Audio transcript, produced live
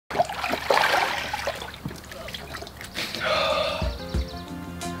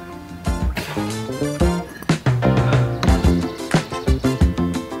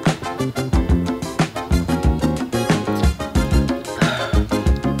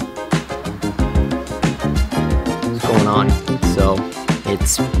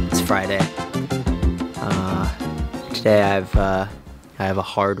It's Friday. Today I have a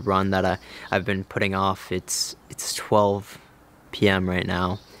hard run that I've been putting off. It's 12 p.m. right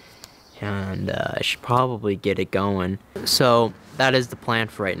now, and I should probably get it going. So that is the plan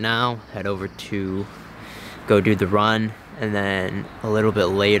for right now. Head over to go do the run, and then a little bit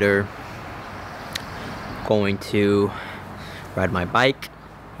later going to ride my bike.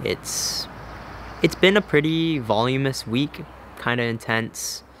 It's been a pretty voluminous week, kind of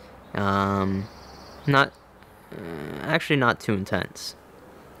intense. Actually not too intense.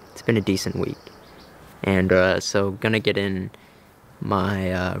 It's been a decent week, and so gonna get in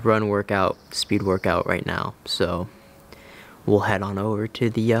my run workout, speed workout right now. So we'll head on over to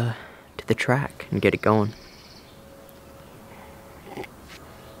the track and get it going.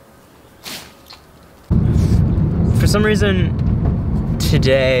 For some reason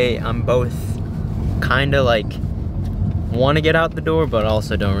today I'm both kind of like want to get out the door, but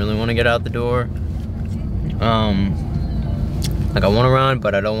also don't really want to get out the door. Like I want to run,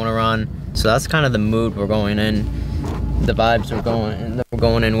 but I don't want to run. So that's kind of the mood we're going in, the vibes we're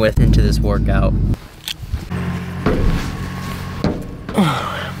going in with into this workout.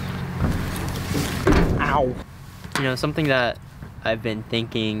 Ow. You know, something that I've been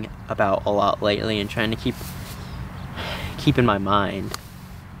thinking about a lot lately and trying to keep in my mind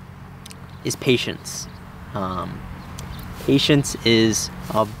is patience. Patience is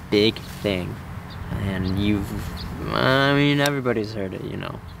a big thing, and everybody's heard it, you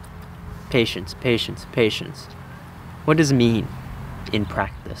know. Patience, patience, patience. What does it mean in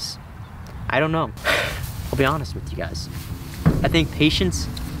practice? I don't know. I'll be honest with you guys. I think patience,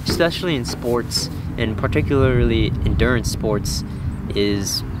 especially in sports, and particularly endurance sports,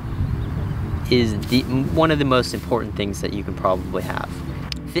 is one of the most important things that you can probably have.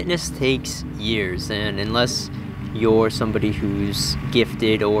 Fitness takes years, and unless you're somebody who's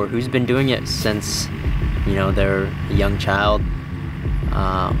gifted or who's been doing it since, you know, they're a young child,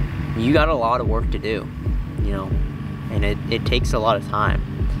 you got a lot of work to do, you know, and it takes a lot of time,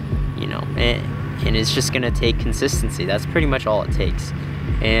 you know, and it's just gonna take consistency. That's pretty much all it takes.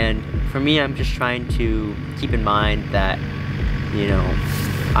 And for me, I'm just trying to keep in mind that, you know,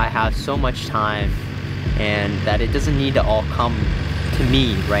 I have so much time and that it doesn't need to all come to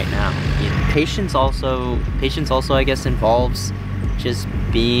me right now. You know, patience also I guess involves just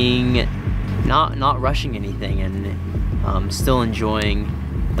being not rushing anything, and still enjoying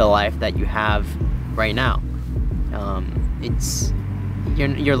the life that you have right now. It's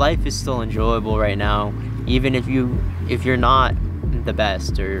your life is still enjoyable right now, even if you're not the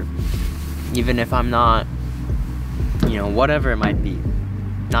best, or even if I'm not, you know, whatever it might be,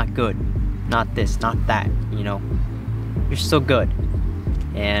 not good, not this, not that, you know, you're still good.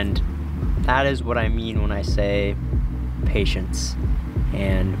 And that is what I mean when I say patience.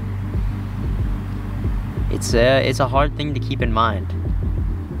 And it's a hard thing to keep in mind,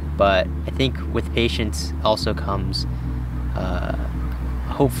 but I think with patience also comes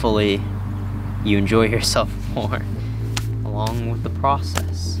hopefully you enjoy yourself more along with the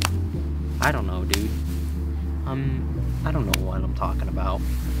process. I don't know, dude. I don't know what I'm talking about.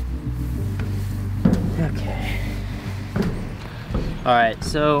 Okay. Alright,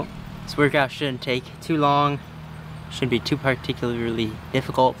 so this workout shouldn't take too long, shouldn't be too particularly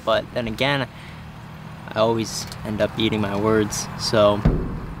difficult, but then again, I always end up eating my words. So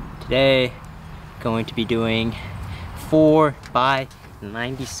today, going to be doing 4 by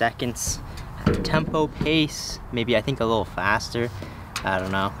 90 seconds at a tempo pace, maybe I think a little faster, I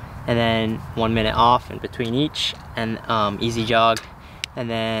don't know. And then 1 minute off in between each, and easy jog, and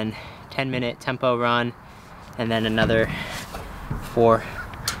then 10-minute tempo run, and then another 4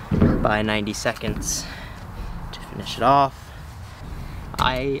 by 90 seconds to finish it off.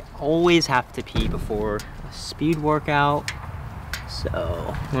 I always have to pee before a speed workout,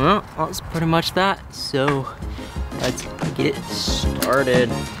 so well, that's pretty much that. So let's get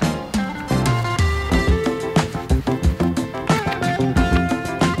started.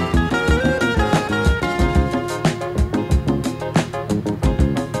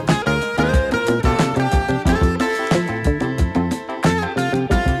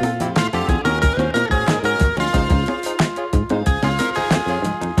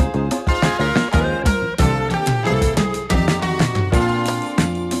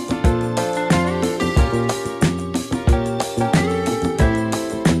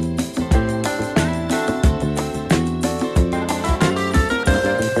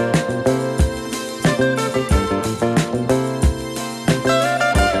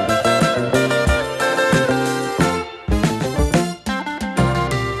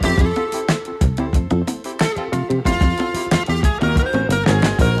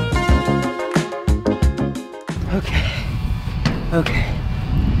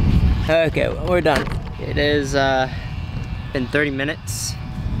 Okay, well, we're done. It is been 30 minutes,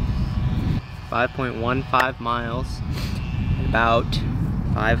 5.15 miles, about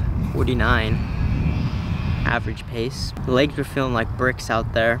 5:49 average pace. The legs are feeling like bricks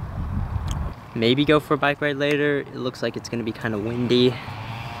out there. Maybe go for a bike ride later. It looks like it's gonna be kind of windy,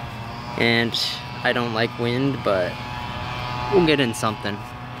 and I don't like wind, but we'll get in something.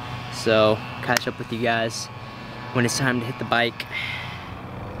 So, catch up with you guys when it's time to hit the bike.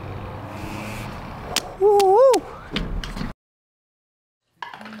 Woo!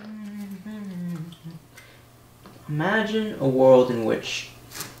 Imagine a world in which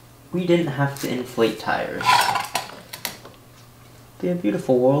we didn't have to inflate tires. It'd be a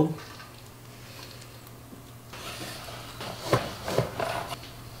beautiful world.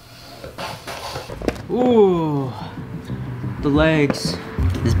 Ooh, the legs.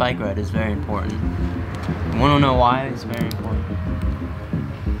 This bike ride is very important. You wanna know why it's very important?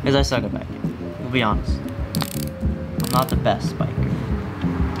 Because I suck at biking. We'll be honest. I'm not the best biker.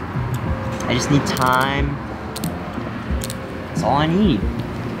 I just need time. That's all I need.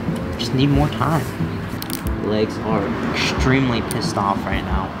 I just need more time. The legs are extremely pissed off right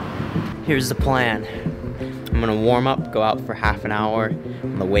now. Here's the plan. I'm gonna warm up, go out for half an hour.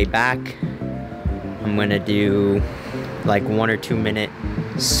 On the way back, I'm gonna do like 1 or 2 minute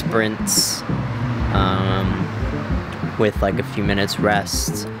sprints with like a few minutes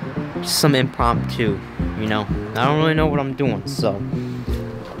rest. Just some impromptu, you know. I don't really know what I'm doing, so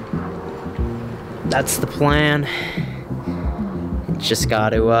that's the plan. Just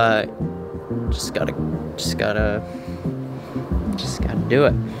gotta do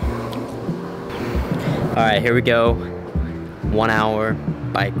it. All right, here we go. 1 hour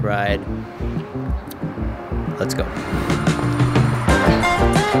bike ride. Let's go.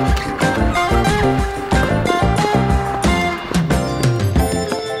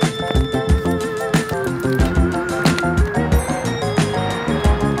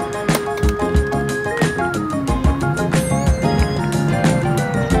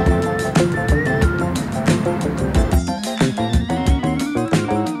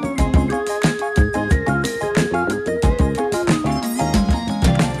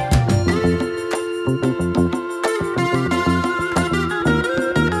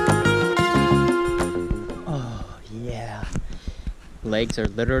 Legs are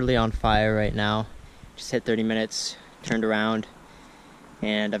literally on fire right now. Just hit 30 minutes, turned around,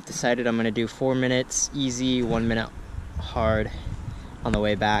 and I've decided I'm gonna do 4 minutes easy, 1 minute hard on the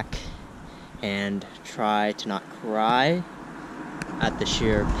way back, and try to not cry at the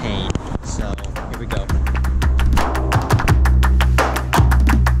sheer pain. So here we go.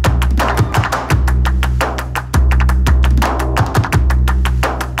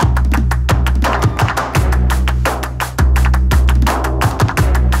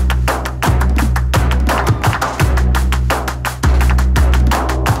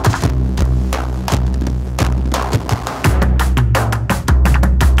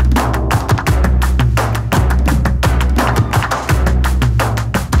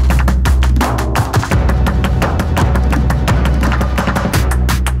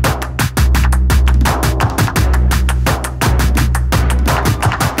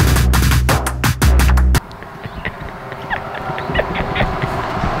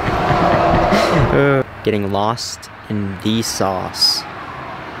 Getting lost in the sauce.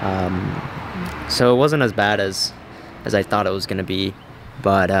 So it wasn't as bad as I thought it was gonna be,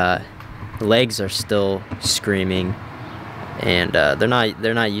 but the legs are still screaming, and they're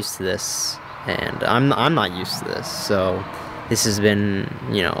not used to this, and I'm not used to this. So this has been,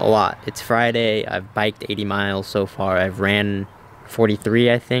 you know, a lot. It's Friday. I've biked 80 miles so far. I've ran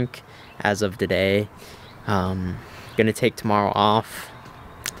 43, I think, as of today. Gonna take tomorrow off,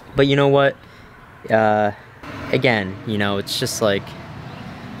 but you know what? Again, you know, it's just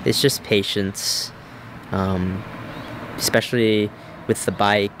patience, especially with the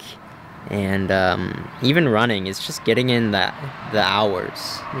bike, and even running. It's just getting in the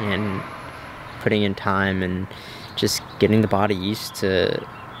hours and putting in time and just getting the body used to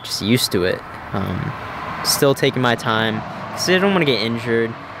it. Still taking my time because I don't want to get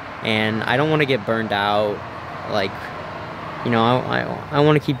injured, and I don't want to get burned out. Like, you know, I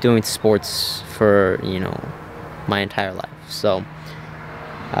want to keep doing sports for, you know, my entire life. So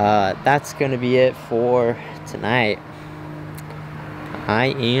that's gonna be it for tonight.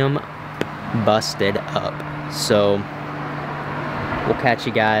 I am busted up, so we'll catch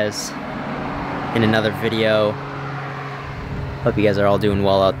you guys in another video. Hope you guys are all doing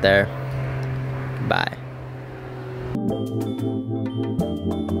well out there. Bye.